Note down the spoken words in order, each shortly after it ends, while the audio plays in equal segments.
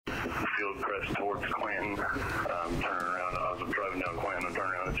Field Crest towards Clanton. Turning around. I was driving down Clanton and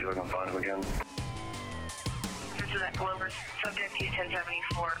turning around and see if I can find him again. This is at Glover. Subject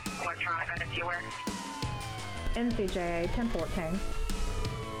U-1074, electronic items you wear. NCJA 1014.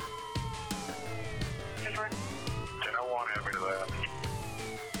 1001, add me to that.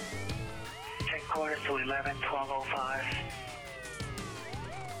 10 quarters to 11, 1205.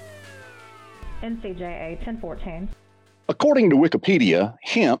 NCJA 1014. According to Wikipedia,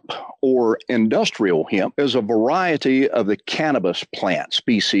 hemp, or industrial hemp, is a variety of the cannabis plant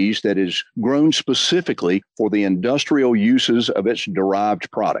species that is grown specifically for the industrial uses of its derived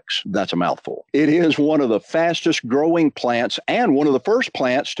products. That's a mouthful. It is one of the fastest growing plants and one of the first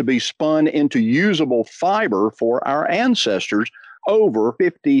plants to be spun into usable fiber for our ancestors over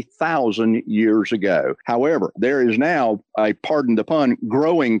 50,000 years ago. However, there is now a, pardon the pun,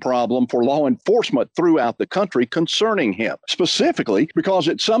 growing problem for law enforcement throughout the country concerning hemp, specifically because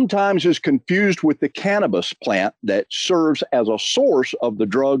it sometimes is confused with the cannabis plant that serves as a source of the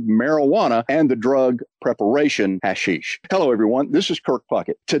drug marijuana and the drug preparation hashish. Hello, everyone. This is Kirk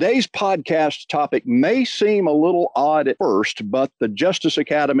Puckett. Today's podcast topic may seem a little odd at first, but the Justice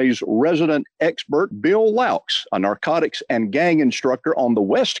Academy's resident expert, Bill Laux, a narcotics and gang instructor on the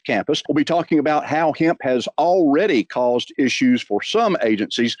West Campus, will be talking about how hemp has already caused issues for some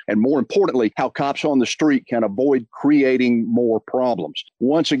agencies, and more importantly, how cops on the street can avoid creating more problems.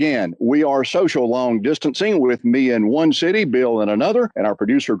 Once again, we are social long distancing, with me in one city, Bill in another, and our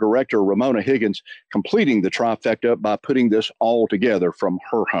producer-director, Ramona Higgins, completing the trifecta by putting this all together from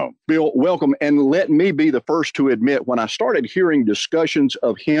her home. Bill, welcome, and let me be the first to admit, when I started hearing discussions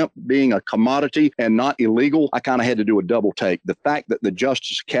of hemp being a commodity and not illegal, I kind of had to do a double take. The fact that the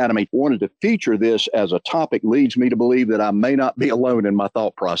Justice Academy wanted to feature this as a topic leads me to believe that I may not be alone in my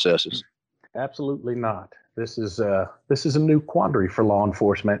thought processes. Absolutely not. This is a new quandary for law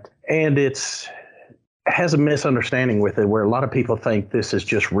enforcement, and it has a misunderstanding with it where a lot of people think this has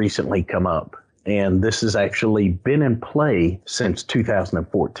just recently come up, and this has actually been in play since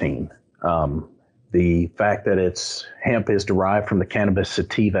 2014. The fact that hemp is derived from the cannabis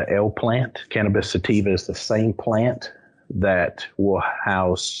sativa L plant. Cannabis sativa is the same plant that will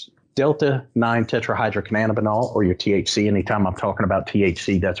house delta-9 tetrahydrocannabinol, or your THC. Anytime I'm talking about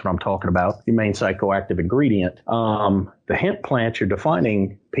THC, that's what I'm talking about, your main psychoactive ingredient. The hemp plant, your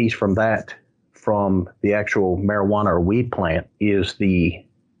defining piece from that, from the actual marijuana or weed plant, is the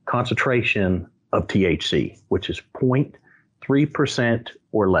concentration of THC, which is 0.3%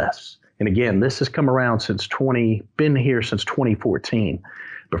 or less. And again, this has come around been here since 2014.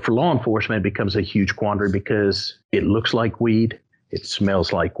 But for law enforcement, it becomes a huge quandary because it looks like weed, it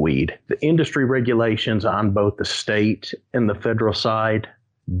smells like weed. The industry regulations on both the state and the federal side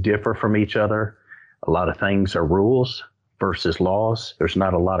differ from each other. A lot of things are rules versus laws. There's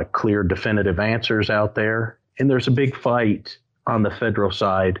not a lot of clear, definitive answers out there. And there's a big fight on the federal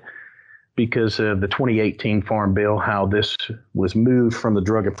side because of the 2018 Farm Bill, how this was moved from the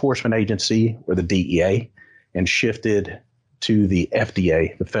Drug Enforcement Agency, or the DEA, and shifted to the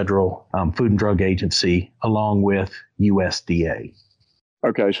FDA, the Federal Food and Drug Agency, along with USDA.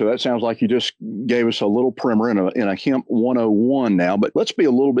 Okay, so that sounds like you just gave us a little primer in a Hemp 101 now, but let's be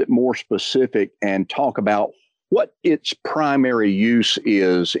a little bit more specific and talk about what its primary use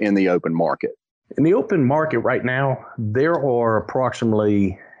is in the open market. In the open market right now, there are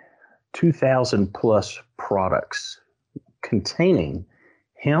approximately 2,000 plus products containing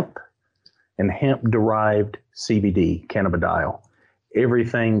hemp and hemp-derived CBD, cannabidiol.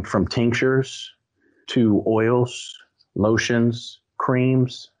 Everything from tinctures to oils, lotions,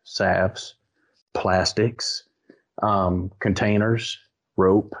 creams, salves, plastics, containers,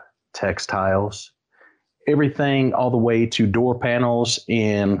 rope, textiles, everything all the way to door panels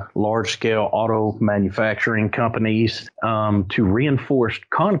in large-scale auto manufacturing companies, to reinforced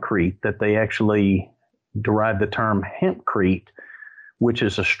concrete that they actually derive the term hempcrete, which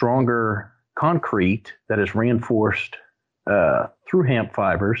is a stronger concrete that is reinforced through hemp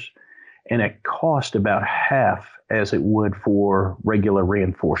fibers, and it costs about half as it would for regular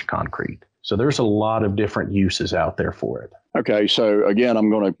reinforced concrete. So there's a lot of different uses out there for it. Okay, so again, I'm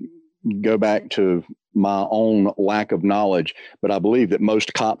going to go back to my own lack of knowledge, but I believe that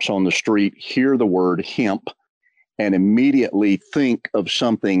most cops on the street hear the word hemp and immediately think of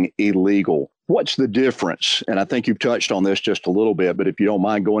something illegal. What's the difference? And I think you've touched on this just a little bit, but if you don't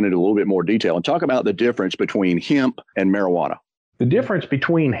mind going into a little bit more detail and talk about the difference between hemp and marijuana. The difference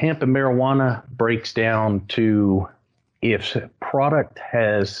between hemp and marijuana breaks down to if product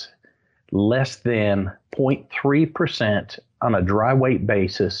has less than 0.3% on a dry weight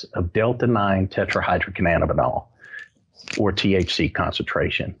basis of delta-9 tetrahydrocannabinol. or THC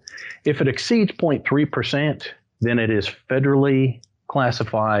concentration. If it exceeds 0.3%, then it is federally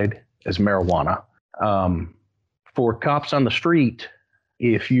classified as marijuana. For cops on the street,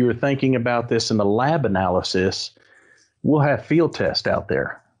 if you're thinking about this in the lab analysis, we'll have field tests out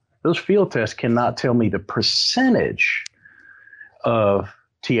there. Those field tests cannot tell me the percentage of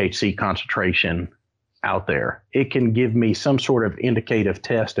THC concentration out there. It can give me some sort of indicative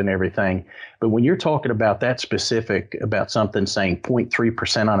test and everything. But when you're talking about that specific, about something saying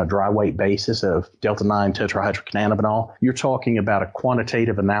 0.3% on a dry weight basis of delta-9 tetrahydrocannabinol, you're talking about a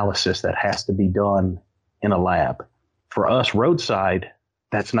quantitative analysis that has to be done in a lab. For us roadside,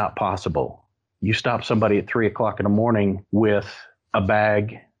 that's not possible. You stop somebody at 3 o'clock in the morning with a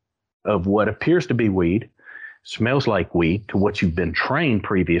bag of what appears to be weed, smells like weed to what you've been trained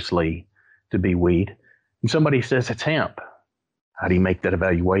previously to be weed, and somebody says it's hemp. How do you make that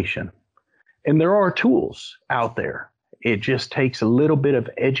evaluation? And there are tools out there. It just takes a little bit of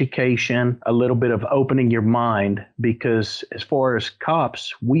education, a little bit of opening your mind, because as far as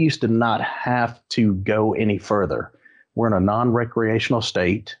cops, we used to not have to go any further. We're in a non-recreational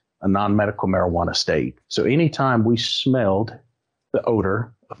state, a non-medical marijuana state. So anytime we smelled the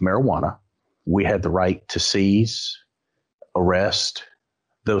odor of marijuana, we had the right to seize, arrest,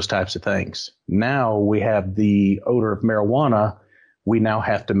 those types of things. Now we have the odor of marijuana. We now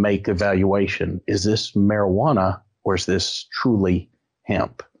have to make evaluation. Is this marijuana or is this truly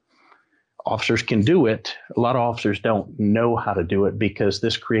hemp? Officers can do it. A lot of officers don't know how to do it because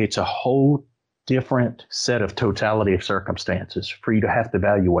this creates a whole different set of totality of circumstances for you to have to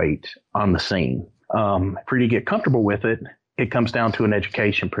evaluate on the scene. For you to get comfortable with it, it comes down to an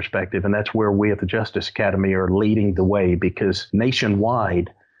education perspective, and that's where we at the Justice Academy are leading the way, because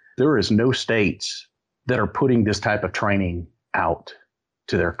nationwide, there is no states that are putting this type of training out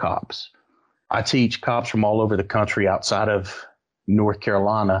to their cops. I teach cops from all over the country outside of North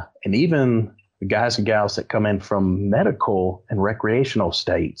Carolina, and even the guys and gals that come in from medical and recreational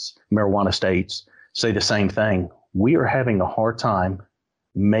states, marijuana states, say the same thing. We are having a hard time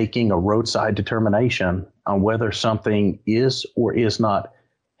making a roadside determination on whether something is or is not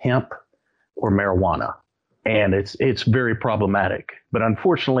hemp or marijuana. And it's very problematic. But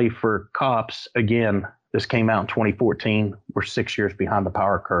unfortunately for cops, again, this came out in 2014. We're 6 years behind the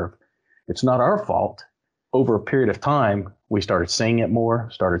power curve. It's not our fault. Over a period of time, we started seeing it more,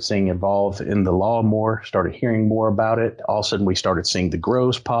 started seeing involved in the law more, started hearing more about it. All of a sudden, we started seeing the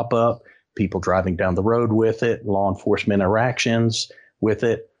grows pop up, people driving down the road with it, law enforcement interactions with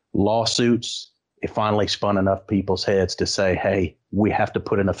it, lawsuits. It finally spun enough people's heads to say, hey, we have to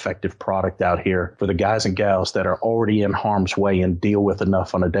put an effective product out here for the guys and gals that are already in harm's way and deal with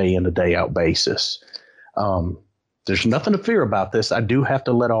enough on a day in, a day out basis. There's nothing to fear about this. I do have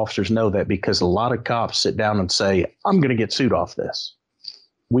to let officers know that, because a lot of cops sit down and say, I'm going to get sued off this.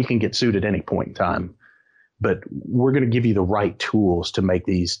 We can get sued at any point in time, but we're going to give you the right tools to make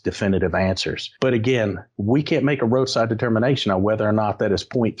these definitive answers. But again, we can't make a roadside determination on whether or not that is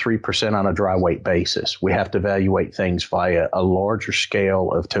 0.3% on a dry weight basis. We have to evaluate things via a larger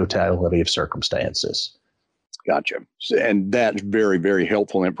scale of totality of circumstances. Gotcha. And that's very, very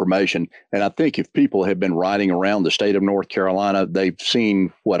helpful information. And I think if people have been riding around the state of North Carolina, they've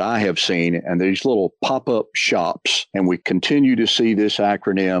seen what I have seen, and these little pop-up shops, and we continue to see this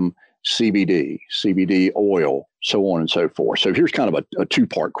acronym CBD, CBD oil, so on and so forth. So here's kind of a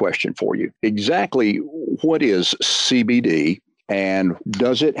two-part question for you. Exactly what is CBD, and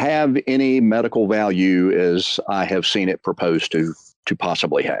does it have any medical value as I have seen it proposed to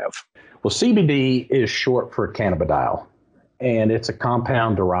possibly have? Well, CBD is short for cannabidiol, and it's a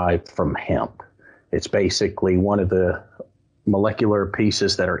compound derived from hemp. It's basically one of the molecular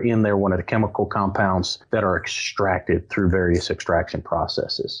pieces that are in there, one of the chemical compounds that are extracted through various extraction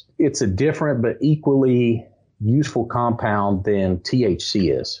processes. It's a different but equally useful compound than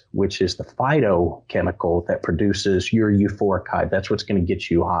THC is, which is the phytochemical that produces your euphoric high. That's what's going to get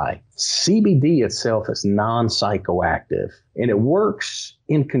you high. CBD itself is non-psychoactive, and it works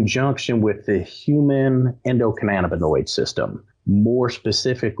in conjunction with the human endocannabinoid system. More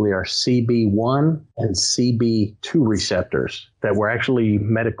specifically, our CB1 and CB2 receptors that were actually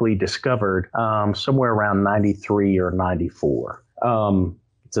medically discovered somewhere around 93 or 94.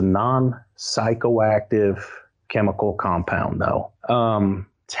 It's a non-psychoactive chemical compound, though.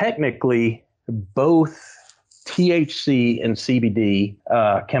 Technically, both THC and CBD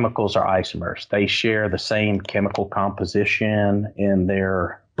chemicals are isomers. They share the same chemical composition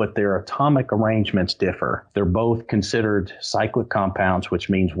but their atomic arrangements differ. They're both considered cyclic compounds, which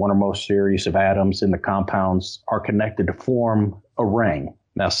means one or more series of atoms in the compounds are connected to form a ring.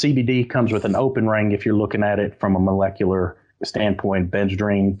 Now, CBD comes with an open ring if you're looking at it from a molecular standpoint,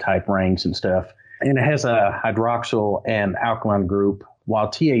 Benzedrine type rings and stuff. And it has a hydroxyl and alkaline group, while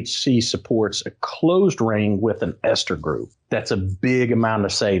THC supports a closed ring with an ester group. That's a big amount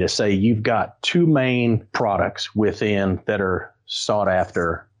to say you've got two main products within that are sought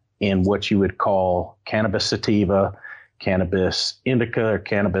after in what you would call cannabis sativa, cannabis indica, or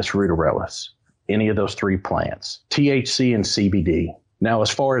cannabis ruderalis, any of those three plants, THC and CBD. Now,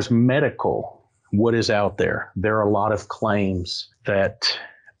 as far as medical, what is out there? There are a lot of claims that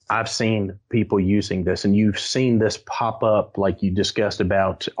I've seen people using this, and you've seen this pop up like you discussed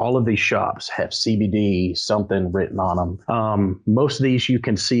about all of these shops have CBD, something written on them. Most of these you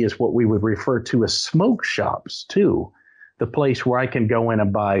can see is what we would refer to as smoke shops too. The place where I can go in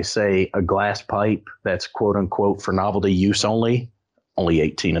and buy, say, a glass pipe that's quote unquote for novelty use only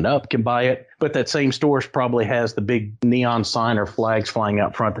 18 and up can buy it. But that same store probably has the big neon sign or flags flying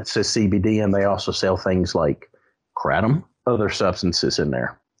out front that says CBD, and they also sell things like kratom, other substances in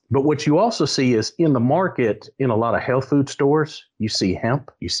there. But what you also see is in the market, in a lot of health food stores, you see hemp,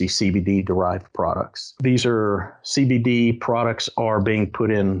 you see CBD derived products. These are CBD products are being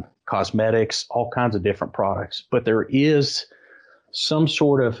put in cosmetics, all kinds of different products. But there is some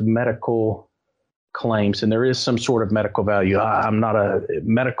sort of medical claims, and there is some sort of medical value. I'm not a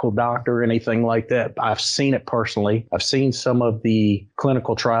medical doctor or anything like that. I've seen it personally. I've seen some of the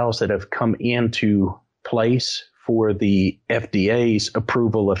clinical trials that have come into place for the FDA's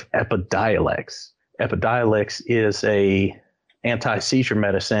approval of Epidiolex. Epidiolex is a anti-seizure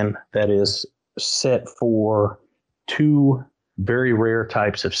medicine that is set for two very rare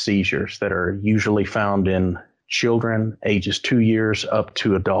types of seizures that are usually found in children ages 2 years up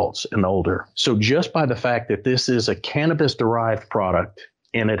to adults and older. So just by the fact that this is a cannabis-derived product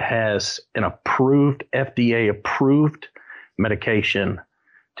and it has an approved, FDA-approved medication,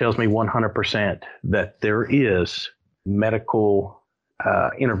 tells me 100% that there is medical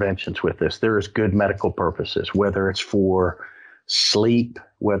interventions with this. There is good medical purposes, whether it's for sleep,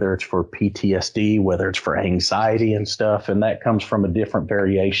 whether it's for PTSD, whether it's for anxiety and stuff. And that comes from a different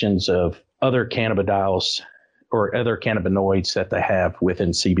variations of other cannabidiols or other cannabinoids that they have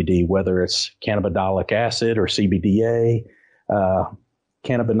within CBD, whether it's cannabidiolic acid or CBDA,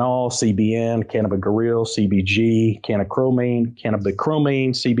 cannabinol, CBN, cannabigeril, CBG, cannachromine, cannabichromine,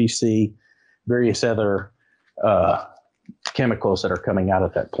 CBC, various other chemicals that are coming out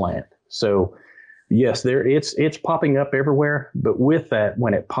of that plant. So yes, it's popping up everywhere. But with that,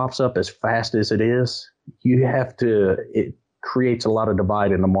 when it pops up as fast as it is, it creates a lot of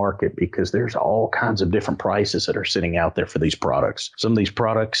divide in the market because there's all kinds of different prices that are sitting out there for these products. Some of these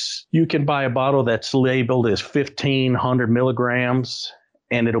products, you can buy a bottle that's labeled as 1,500 milligrams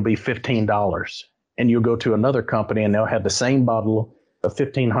and it'll be $15. And you'll go to another company and they'll have the same bottle of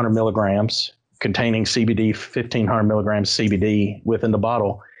 1,500 milligrams containing CBD, 1,500 milligrams CBD within the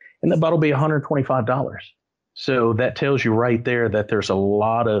bottle, and the bottle will be $125. So that tells you right there that there's a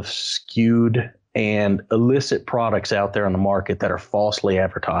lot of skewed and illicit products out there on the market that are falsely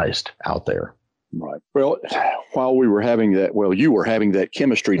advertised out there. Right. Well, while we were having that, you were having that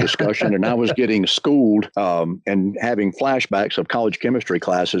chemistry discussion and I was getting schooled and having flashbacks of college chemistry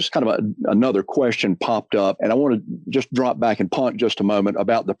classes, kind of another question popped up. And I want to just drop back and punt just a moment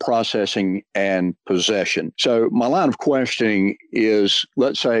about the processing and possession. So my line of questioning is,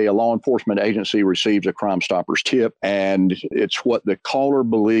 let's say a law enforcement agency receives a Crime Stoppers tip and it's what the caller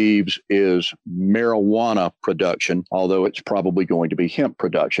believes is marijuana production, although it's probably going to be hemp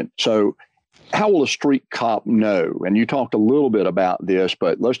production. So how will a street cop know? And you talked a little bit about this,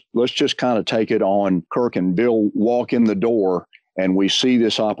 but let's just kind of take it on. Kirk and Bill walk in the door and we see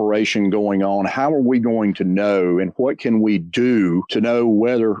this operation going on. How are we going to know, and what can we do to know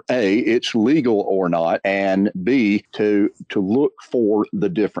whether A, it's legal or not, and B, to look for the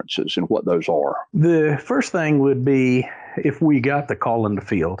differences and what those are? The first thing would be if we got the call in the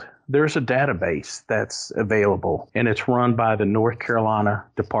field. There's a database that's available, and it's run by the North Carolina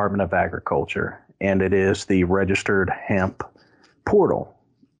Department of Agriculture, and it is the Registered Hemp Portal.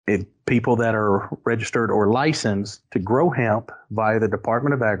 People that are registered or licensed to grow hemp via the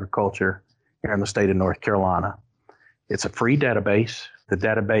Department of Agriculture here in the state of North Carolina. It's a free database. The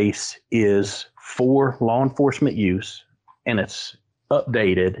database is for law enforcement use, and it's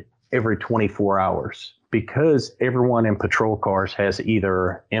updated every 24 hours. Because everyone in patrol cars has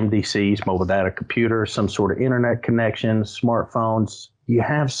either MDCs, mobile data computers, some sort of internet connection, smartphones, you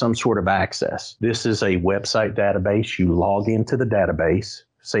have some sort of access. This is a website database. You log into the database.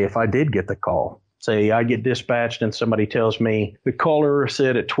 Say if I did get the call, Say I get dispatched and somebody tells me the caller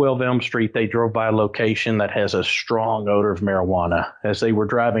said at 12 Elm Street they drove by a location that has a strong odor of marijuana. As they were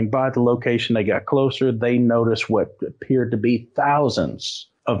driving by the location, they got closer. They noticed what appeared to be thousands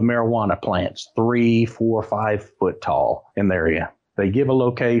of marijuana plants, 3, 4, 5 foot tall in the area. They give a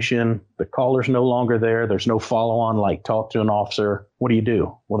location. The caller's no longer there. There's no follow on like talk to an officer. What do you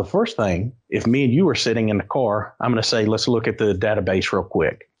do? Well, the first thing, if me and you were sitting in the car, I'm going to say, let's look at the database real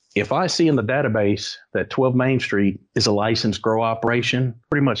quick. If I see in the database that 12 Main Street is a licensed grow operation,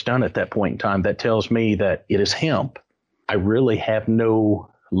 pretty much done at that point in time, that tells me that it is hemp. I really have no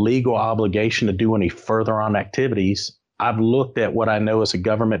legal obligation to do any further on activities. I've looked at what I know is a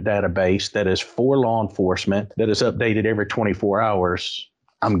government database that is for law enforcement, that is updated every 24 hours.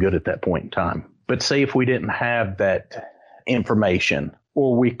 I'm good at that point in time. But say if we didn't have that information,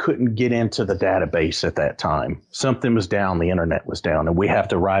 or we couldn't get into the database at that time. Something was down, the internet was down, and we have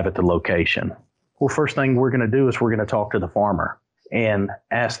to arrive at the location. Well, first thing we're going to do is we're going to talk to the farmer and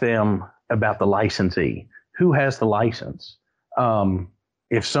ask them about the licensee. Who has the license?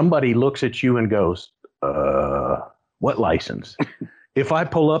 If somebody looks at you and goes, what license? If I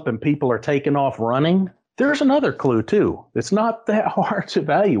pull up and people are taking off running, there's another clue too. It's not that hard to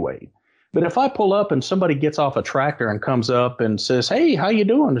evaluate. But if I pull up and somebody gets off a tractor and comes up and says, hey, how you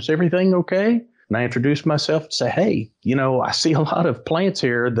doing? Is everything okay? And I introduce myself and say, hey, I see a lot of plants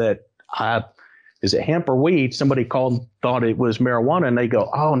here that is it hemp or weed? Somebody called, thought it was marijuana. And they go,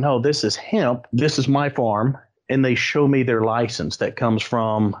 oh, no, this is hemp. This is my farm. And they show me their license that comes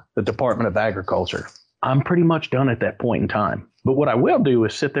from the Department of Agriculture. I'm pretty much done at that point in time. But what I will do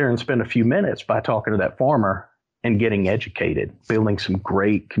is sit there and spend a few minutes by talking to that farmer and getting educated, building some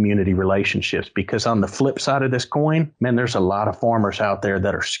great community relationships. Because on the flip side of this coin, man, there's a lot of farmers out there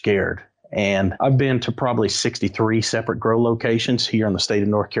that are scared. And I've been to probably 63 separate grow locations here in the state of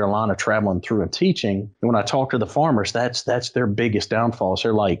North Carolina, traveling through and teaching. And when I talk to the farmers, that's their biggest downfalls.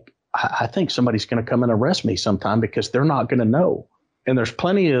 They're like, I think somebody's going to come and arrest me sometime because they're not going to know. And there's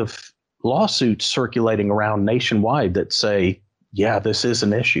plenty of lawsuits circulating around nationwide that say, yeah, this is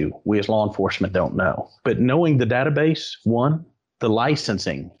an issue. We as law enforcement don't know. But knowing the database, 1, the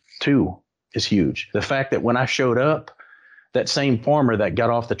licensing, 2, is huge. The fact that when I showed up, that same farmer that got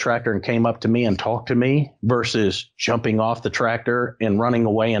off the tractor and came up to me and talked to me versus jumping off the tractor and running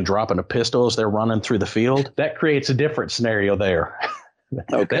away and dropping a pistol as they're running through the field, that creates a different scenario there.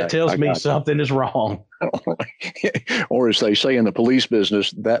 Okay, that tells me something is wrong. Or as they say in the police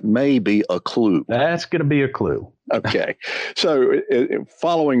business, that may be a clue. That's going to be a clue. Okay. So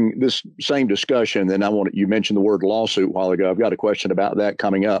following this same discussion, then you mentioned the word lawsuit a while ago. I've got a question about that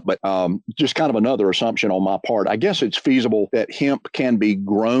coming up, but just kind of another assumption on my part. I guess it's feasible that hemp can be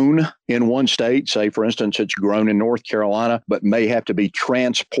grown in one state. Say, for instance, it's grown in North Carolina, but may have to be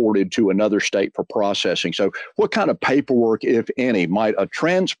transported to another state for processing. So what kind of paperwork, if any, might a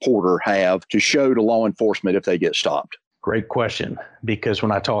transporter have to show to law enforcement if they get stopped? Great question, because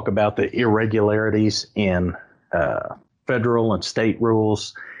when I talk about the irregularities in federal and state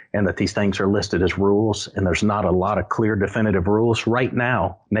rules, and that these things are listed as rules, and there's not a lot of clear definitive rules. Right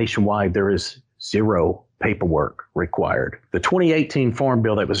now, nationwide, there is 0 paperwork required. The 2018 Farm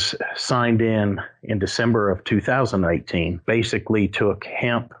Bill that was signed in December of 2018 basically took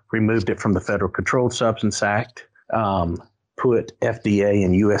hemp, removed it from the Federal Controlled Substance Act, put FDA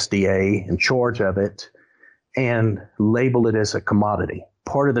and USDA in charge of it, and labeled it as a commodity.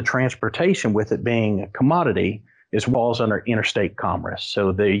 Part of the transportation with it being a commodity is falls under interstate commerce.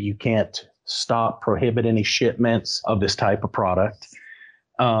 So you can't prohibit any shipments of this type of product.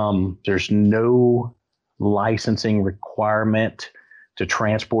 There's no licensing requirement to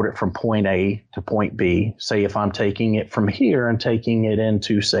transport it from point A to point B. Say if I'm taking it from here and taking it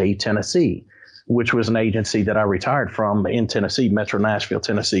into, say, Tennessee, which was an agency that I retired from in Tennessee, Metro Nashville,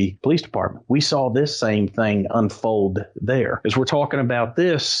 Tennessee Police Department. We saw this same thing unfold there. As we're talking about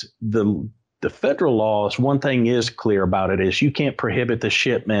this, the federal laws, one thing is clear about it is you can't prohibit the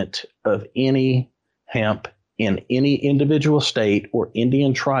shipment of any hemp in any individual state or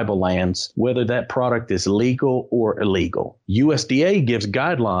Indian tribal lands, whether that product is legal or illegal. USDA gives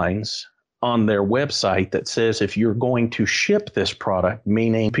guidelines on their website that says if you're going to ship this product,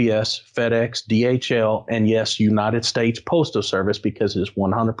 meaning UPS, FedEx, DHL, and yes, United States Postal Service, because it's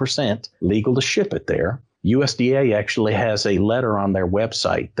 100% legal to ship it there, USDA actually has a letter on their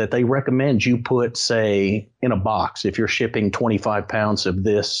website that they recommend you put, say, in a box if you're shipping 25 pounds of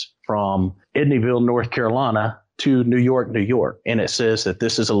this from Edneyville, North Carolina to New York, New York. And it says that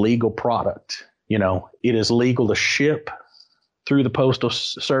this is a legal product. It is legal to ship through the Postal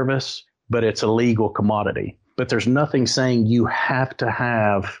Service, but it's a legal commodity. But there's nothing saying you have to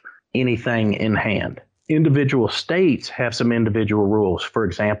have anything in hand. Individual states have some individual rules. For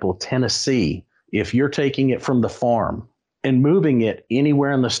example, Tennessee, if you're taking it from the farm and moving it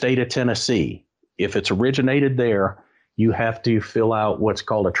anywhere in the state of Tennessee, if it's originated there, you have to fill out what's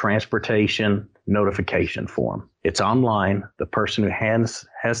called a transportation notification form. It's online. The person who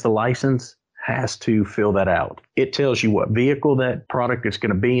has the license has to fill that out. It tells you what vehicle that product is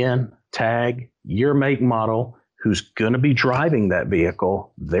going to be in, tag, year, make, model, who's going to be driving that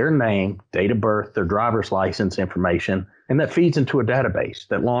vehicle, their name, date of birth, their driver's license information, and that feeds into a database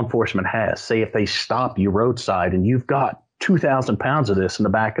that law enforcement has. Say if they stop you roadside and you've got 2,000 pounds of this in the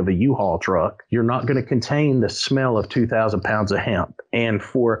back of a U-Haul truck, you're not going to contain the smell of 2,000 pounds of hemp. And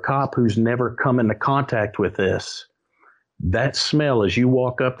for a cop who's never come into contact with this, that smell as you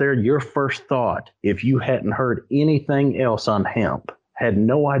walk up there, your first thought, if you hadn't heard anything else on hemp, had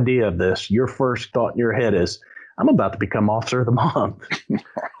no idea of this, your first thought in your head is, I'm about to become officer of the month.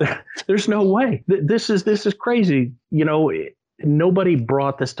 There's no way. This is crazy. You know, nobody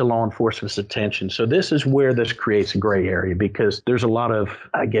brought this to law enforcement's attention. So this is where this creates a gray area, because there's a lot of,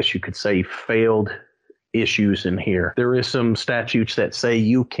 I guess you could say, failed issues in here. There is some statutes that say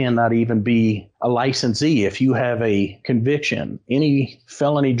you cannot even be a licensee if you have a conviction, any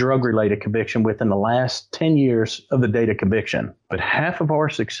felony drug-related conviction within the last 10 years of the date of conviction. But half of our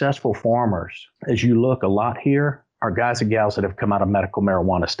successful farmers, as you look a lot here, are guys and gals that have come out of medical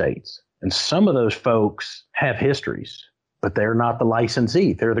marijuana states. And some of those folks have histories, but they're not the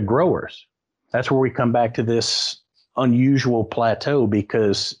licensee. They're the growers. That's where we come back to this unusual plateau,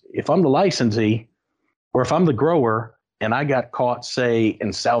 because if I'm the licensee, or if I'm the grower and I got caught, say,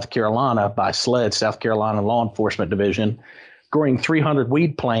 in South Carolina by SLED, South Carolina Law Enforcement Division, growing 300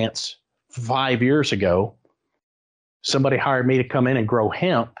 weed plants 5 years ago, somebody hired me to come in and grow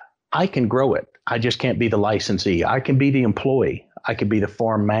hemp, I can grow it. I just can't be the licensee. I can be the employee. I can be the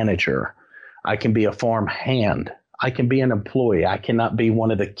farm manager. I can be a farm hand. I can be an employee. I cannot be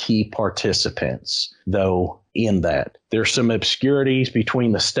one of the key participants, though, in that. There's some obscurities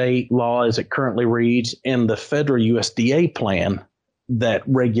between the state law as it currently reads and the federal USDA plan that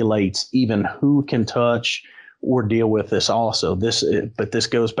regulates even who can touch or deal with this also. But this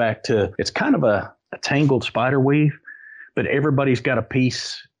goes back to, it's kind of a tangled spider weave, but everybody's got a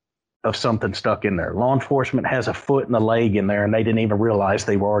piece of something stuck in there. Law enforcement has a foot and a leg in there, and they didn't even realize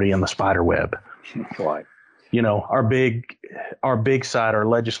they were already in the spider web. Right. You know, our big side, our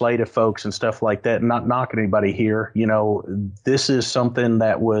legislative folks and stuff like that, not knocking anybody here, you know, this is something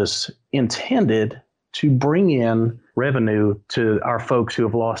that was intended to bring in revenue to our folks who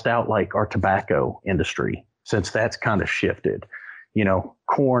have lost out, like our tobacco industry, since that's kind of shifted, you know,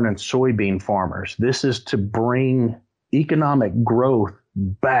 corn and soybean farmers. This is to bring economic growth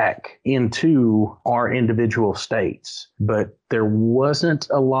back into our individual states. But there wasn't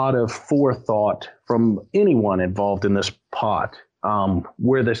a lot of forethought from anyone involved in this pot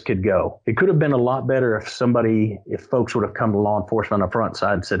where this could go. It could have been a lot better if folks would have come to law enforcement on the front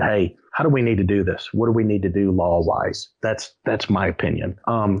side and said, hey, how do we need to do this? What do we need to do law-wise? That's my opinion.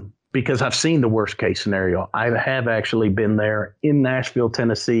 Because I've seen the worst case scenario. I have actually been there in Nashville,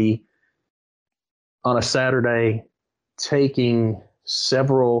 Tennessee on a Saturday, taking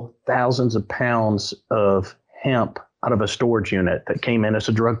several thousands of pounds of hemp out of a storage unit that came in as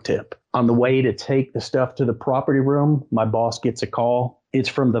a drug tip. On the way to take the stuff to the property room, my boss gets a call. It's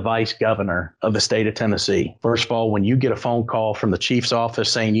from the vice governor of the state of Tennessee. First of all, when you get a phone call from the chief's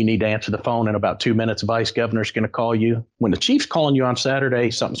office saying you need to answer the phone in about 2 minutes, the vice governor's going to call you. When the chief's calling you on Saturday,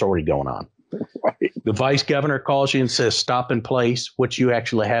 something's already going on. Right. The vice governor calls you and says, stop in place. What you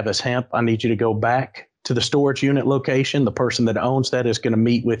actually have is hemp. I need you to go back to the storage unit location. The person that owns that is going to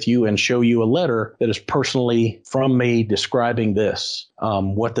meet with you and show you a letter that is personally from me describing this,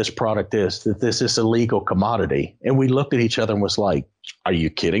 what this product is, that this is a legal commodity. And we looked at each other and was like, are you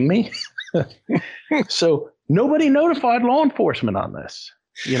kidding me? So nobody notified law enforcement on this,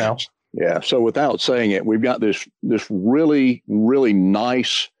 you know? Yeah. So without saying it, we've got this really, really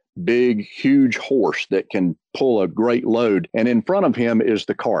nice, big, huge horse that can pull a great load. And in front of him is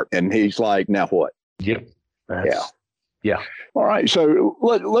the cart. And he's like, now what? Yep. Yeah. All right. So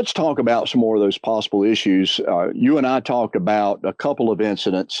let's talk about some more of those possible issues. You and I talked about a couple of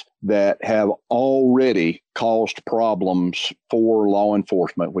incidents that have already caused problems for law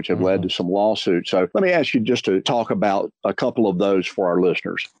enforcement, which have led to some lawsuits. So let me ask you just to talk about a couple of those for our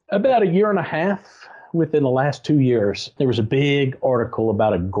listeners. About a year and a half, within the last 2 years, there was a big article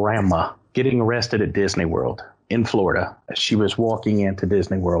about a grandma getting arrested at Disney World in Florida. She was walking into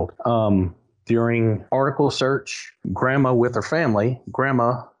Disney World. During article search, grandma with her family,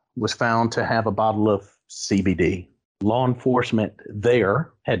 grandma was found to have a bottle of CBD. law enforcement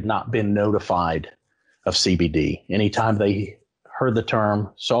there had not been notified of CBD. Anytime they heard the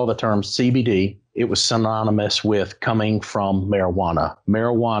term, saw the term CBD, it was synonymous with coming from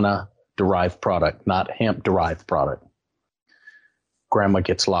marijuana-derived product, not hemp-derived product. Grandma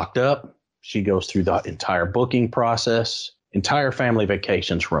gets locked up. She goes through the entire booking process. Entire family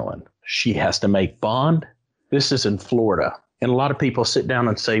vacation's ruined. She has to make bond. This is in Florida. And a lot of people sit down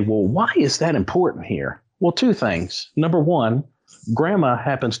and say, well, why is that important here? Well, two things. Number one, Grandma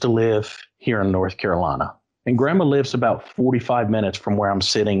happens to live here in North Carolina. And Grandma lives about 45 minutes from where I'm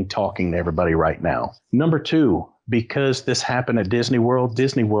sitting talking to everybody right now. Number two, because this happened at Disney World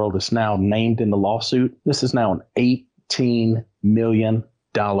is now named in the lawsuit. This is now an $18 million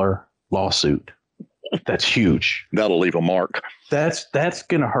lawsuit. That's huge. That'll leave a mark. That's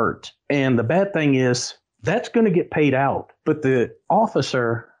going to hurt. And the bad thing is that's going to get paid out. But the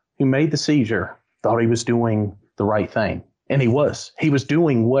officer who made the seizure thought he was doing the right thing. And he was. He was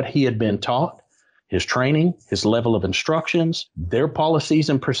doing what he had been taught. His training, his level of instructions, their policies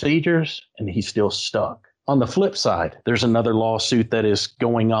and procedures, and he's still stuck. On the flip side, there's another lawsuit that is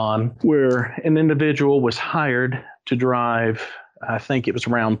going on where an individual was hired to drive, I think it was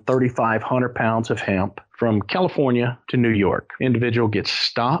around 3,500 pounds of hemp from California to New York. Individual gets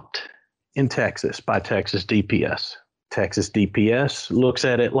stopped in Texas by Texas DPS. Texas DPS looks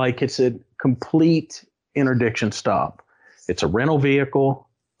at it like it's a complete interdiction stop. It's a rental vehicle,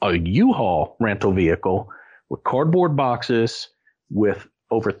 a U-Haul rental vehicle with cardboard boxes with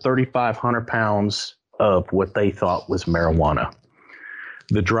over 3,500 pounds of what they thought was marijuana.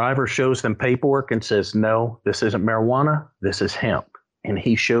 The driver shows them paperwork and says, no, this isn't marijuana, this is hemp. And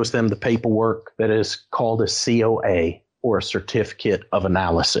he shows them the paperwork that is called a COA, or a certificate of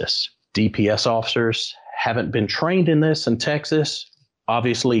analysis. DPS officers haven't been trained in this in Texas.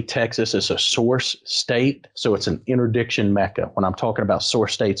 Obviously, Texas is a source state, so it's an interdiction mecca. When I'm talking about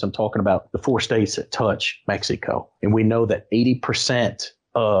source states, I'm talking about the 4 states that touch Mexico. And we know that 80%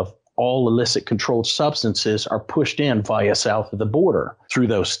 of all illicit controlled substances are pushed in via south of the border through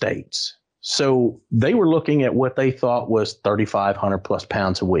those states. So they were looking at what they thought was 3,500 plus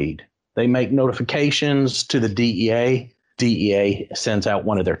pounds of weed. They make notifications to the DEA. DEA sends out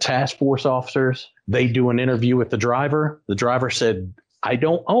one of their task force officers. They do an interview with the driver. The driver said, I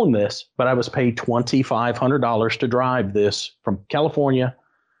don't own this, but I was paid $2,500 to drive this from California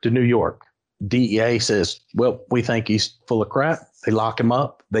to New York. DEA says, well, we think he's full of crap. They lock him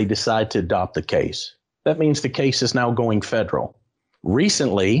up. They decide to adopt the case. That means the case is now going federal.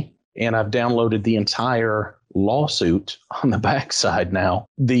 Recently, and I've downloaded the entire lawsuit on the backside now,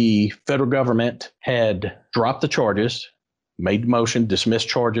 the federal government had dropped the charges, made the motion, dismissed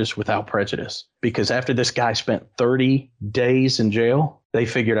charges without prejudice. Because after this guy spent 30 days in jail, they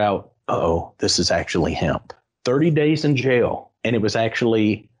figured out, this is actually hemp. 30 days in jail, and it was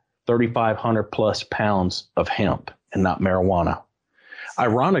actually 3,500 plus pounds of hemp and not marijuana.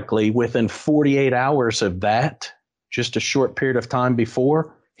 Ironically, within 48 hours of that, just a short period of time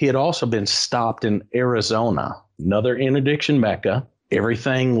before, he had also been stopped in Arizona, another interdiction mecca.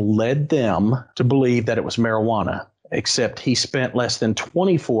 Everything led them to believe that it was marijuana, except he spent less than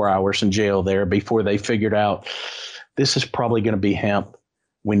 24 hours in jail there before they figured out this is probably going to be hemp.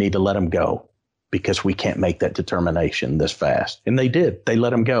 We need to let him go because we can't make that determination this fast. And they did. They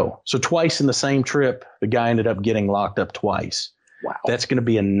let him go. So twice in the same trip, the guy ended up getting locked up twice. Wow. That's going to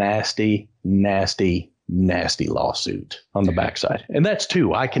be a nasty, nasty, nasty lawsuit on the backside. And that's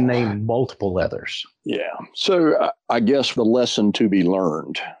two. I can name multiple others. Yeah. So I guess the lesson to be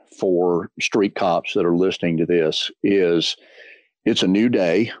learned for street cops that are listening to this is it's a new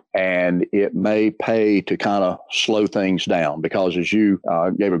day, and it may pay to kind of slow things down because, as you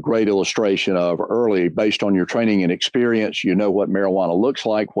gave a great illustration of early, based on your training and experience, you know what marijuana looks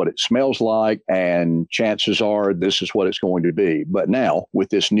like, what it smells like, and chances are this is what it's going to be. But now, with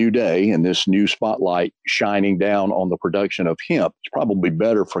this new day and this new spotlight shining down on the production of hemp, it's probably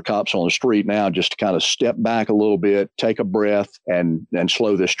better for cops on the street now just to kind of step back a little bit, take a breath, and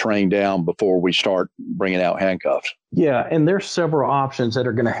slow this train down before we start bringing out handcuffs. Yeah, and there's several options that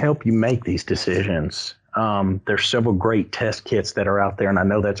are going to help you make these decisions. There's several great test kits that are out there, and I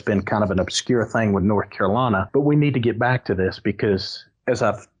know that's been kind of an obscure thing with North Carolina, but we need to get back to this because as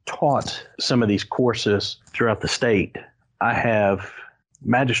I've taught some of these courses throughout the state, I have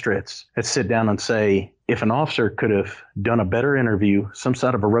magistrates that sit down and say, if an officer could have done a better interview, some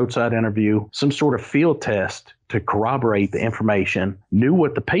sort of a roadside interview, some sort of field test to corroborate the information, knew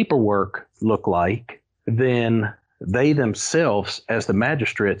what the paperwork looked like, then they themselves, as the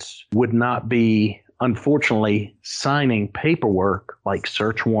magistrates, would not be unfortunately signing paperwork like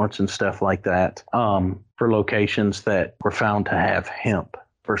search warrants and stuff like that for locations that were found to have hemp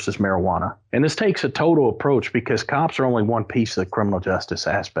versus marijuana. And this takes a total approach because cops are only one piece of the criminal justice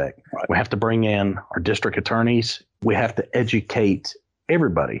aspect. Right. We have to bring in our district attorneys. We have to educate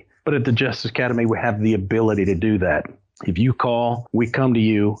everybody. But at the Justice Academy, we have the ability to do that. If you call, we come to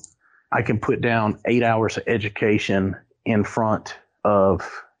you. I can put down 8 hours of education in front of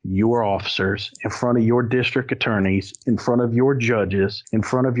your officers, in front of your district attorneys, in front of your judges, in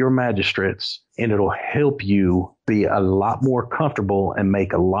front of your magistrates, and it'll help you be a lot more comfortable and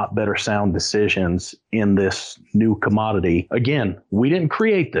make a lot better sound decisions in this new commodity. Again, we didn't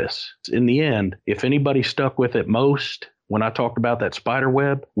create this. In the end, if anybody stuck with it most, when I talked about that spider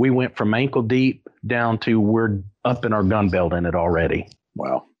web, we went from ankle deep down to we're up in our gun belt in it already.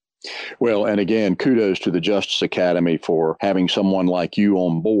 Wow. Well, and again, kudos to the Justice Academy for having someone like you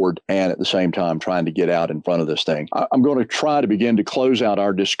on board and at the same time trying to get out in front of this thing. I'm going to try to begin to close out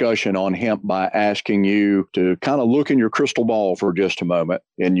our discussion on hemp by asking you to kind of look in your crystal ball for just a moment.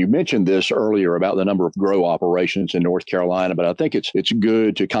 And you mentioned this earlier about the number of grow operations in North Carolina, but I think it's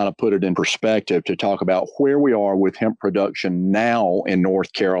good to kind of put it in perspective to talk about where we are with hemp production now in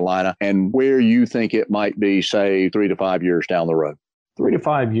North Carolina and where you think it might be, say, 3 to 5 years down the road. 3 to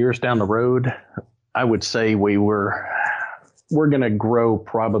 5 years down the road, I would say we're going to grow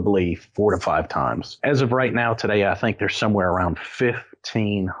probably 4 to 5 times. As of right now, today, I think there's somewhere around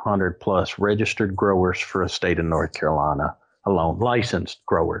 1,500 plus registered growers for a state of North Carolina alone, licensed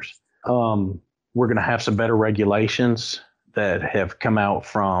growers. We're going to have some better regulations that have come out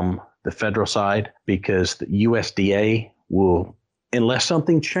from the federal side because the USDA will, unless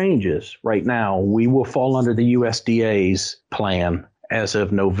something changes right now, we will fall under the USDA's plan as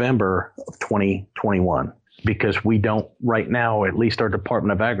of November of 2021, because we don't right now, at least our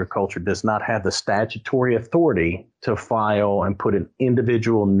Department of Agriculture does not have the statutory authority to file and put an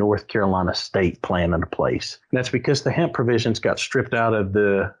individual North Carolina state plan into place. And that's because the hemp provisions got stripped out of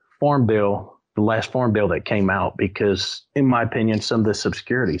the Farm Bill, the last Farm Bill that came out, because in my opinion, some of the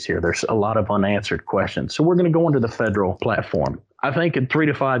obscurities here, there's a lot of unanswered questions. So we're going to go into the federal platform. I think in 3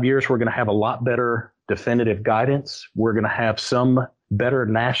 to 5 years, we're going to have a lot better definitive guidance. We're going to have some better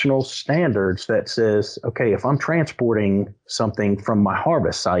national standards that says, okay, if I'm transporting something from my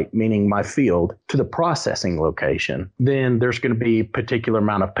harvest site, meaning my field, to the processing location, then there's going to be a particular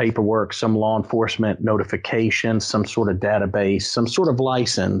amount of paperwork, some law enforcement notification, some sort of database, some sort of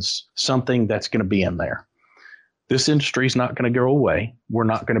license, something that's going to be in there. This industry is not going to go away. We're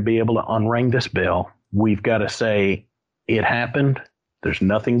not going to be able to unring this bell. We've got to say, it happened. There's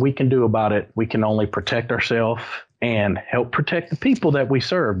nothing we can do about it. We can only protect ourselves and help protect the people that we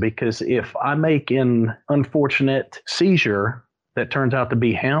serve. Because if I make an unfortunate seizure that turns out to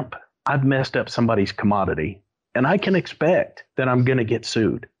be hemp, I've messed up somebody's commodity. And I can expect that I'm going to get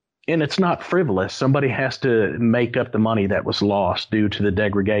sued. And it's not frivolous. Somebody has to make up the money that was lost due to the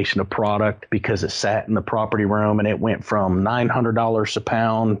degradation of product because it sat in the property room and it went from $900 a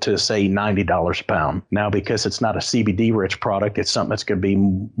pound to, say, $90 a pound. Now, because it's not a CBD-rich product, it's something that's going to be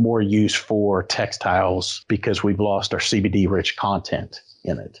more used for textiles because we've lost our CBD-rich content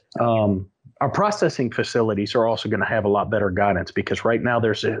in it. Our processing facilities are also going to have a lot better guidance because right now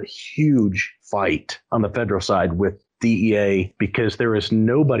there's a huge fight on the federal side with DEA because there is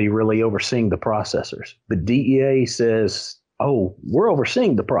nobody really overseeing the processors. The DEA says, oh, we're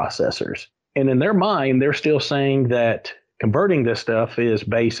overseeing the processors. And in their mind, they're still saying that converting this stuff is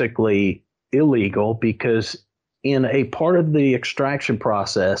basically illegal because in a part of the extraction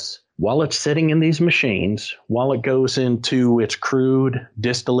process, while it's sitting in these machines, while it goes into its crude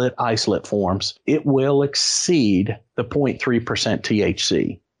distillate isolate forms, it will exceed the 0.3%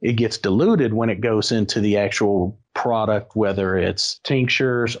 THC. It gets diluted when it goes into the actual product, whether it's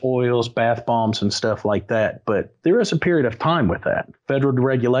tinctures, oils, bath bombs, and stuff like that. But there is a period of time with that. Federal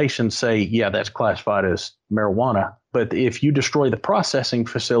regulations say, yeah, that's classified as marijuana. But if you destroy the processing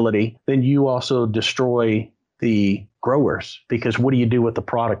facility, then you also destroy the growers, because what do you do with the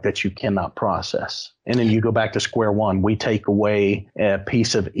product that you cannot process? And then you go back to square one. We take away a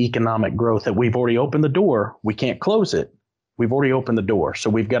piece of economic growth that we've already opened the door. We can't close it. We've already opened the door.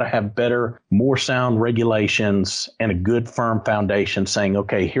 So we've got to have better, more sound regulations and a good, firm foundation saying,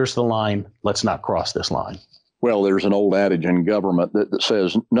 okay, here's the line. Let's not cross this line. Well, there's an old adage in government that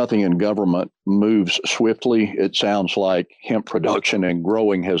says nothing in government moves swiftly. It sounds like hemp production and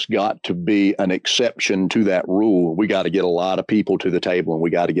growing has got to be an exception to that rule. We got to get a lot of people to the table and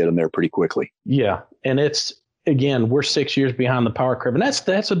we got to get them there pretty quickly. Yeah. And again, we're 6 years behind the power curve. And that's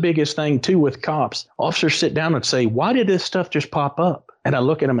the biggest thing, too, with cops. Officers sit down and say, why did this stuff just pop up? And I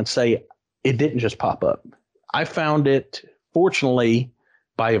look at them and say, it didn't just pop up. I found it, fortunately,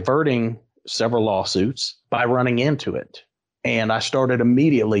 by averting several lawsuits, by running into it. And I started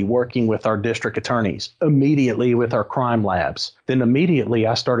immediately working with our district attorneys, immediately with our crime labs. Then immediately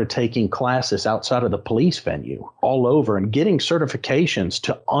I started taking classes outside of the police venue all over and getting certifications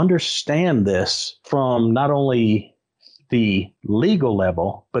to understand this from not only the legal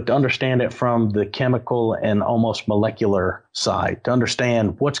level, but to understand it from the chemical and almost molecular side, to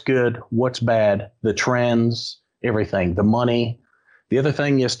understand what's good, what's bad, the trends, everything, the money. The other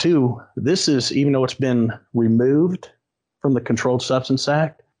thing is, too, this is, even though it's been removed from the Controlled Substance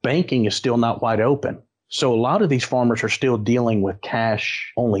Act, banking is still not wide open. So a lot of these farmers are still dealing with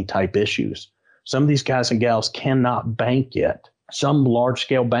cash-only type issues. Some of these guys and gals cannot bank yet. Some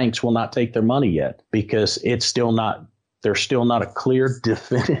large-scale banks will not take their money yet because it's still not, there's still not a clear,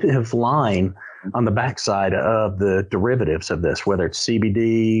 definitive line on the backside of the derivatives of this, whether it's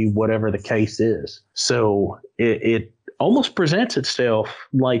CBD, whatever the case is. So it almost presents itself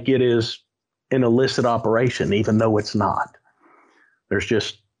like it is an illicit operation, even though it's not. There's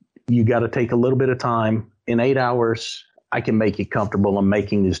just, you got to take a little bit of time. In 8 hours, I can make you comfortable in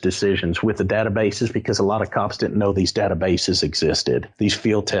making these decisions with the databases, because a lot of cops didn't know these databases existed, these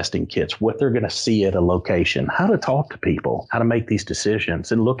field testing kits, what they're going to see at a location, how to talk to people, how to make these decisions,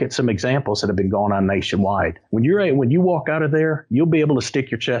 and look at some examples that have been going on nationwide. When you walk out of there, you'll be able to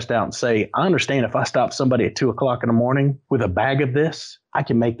stick your chest out and say, I understand if I stop somebody at 2 o'clock in the morning with a bag of this, I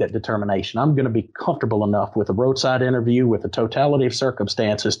can make that determination. I'm going to be comfortable enough with a roadside interview, with the totality of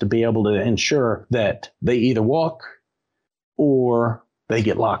circumstances, to be able to ensure that they either walk or they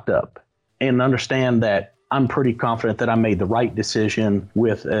get locked up, and understand that I'm pretty confident that I made the right decision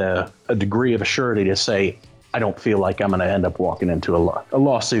with a degree of assurity to say, I don't feel like I'm going to end up walking into a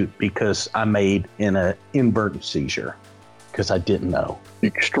lawsuit because I made an inadvertent seizure because I didn't know.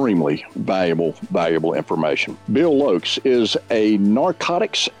 Extremely valuable information. Bill Lokes is a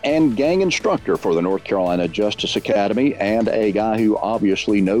narcotics and gang instructor for the North Carolina Justice Academy, and a guy who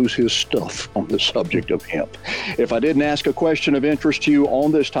obviously knows his stuff on the subject of hemp. If I didn't ask a question of interest to you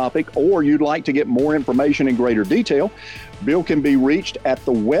on this topic, or you'd like to get more information in greater detail, Bill can be reached at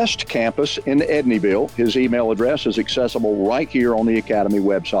the West Campus in Edneyville. His email address is accessible right here on the Academy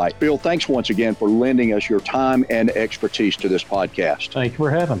website. Bill, thanks once again for lending us your time and expertise to this podcast. Thank you for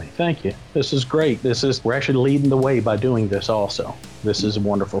having me. Thank you. This is great. We're actually leading the way by doing this also. This is a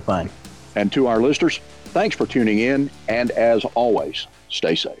wonderful thing. And to our listeners, thanks for tuning in. And as always,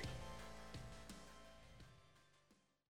 stay safe.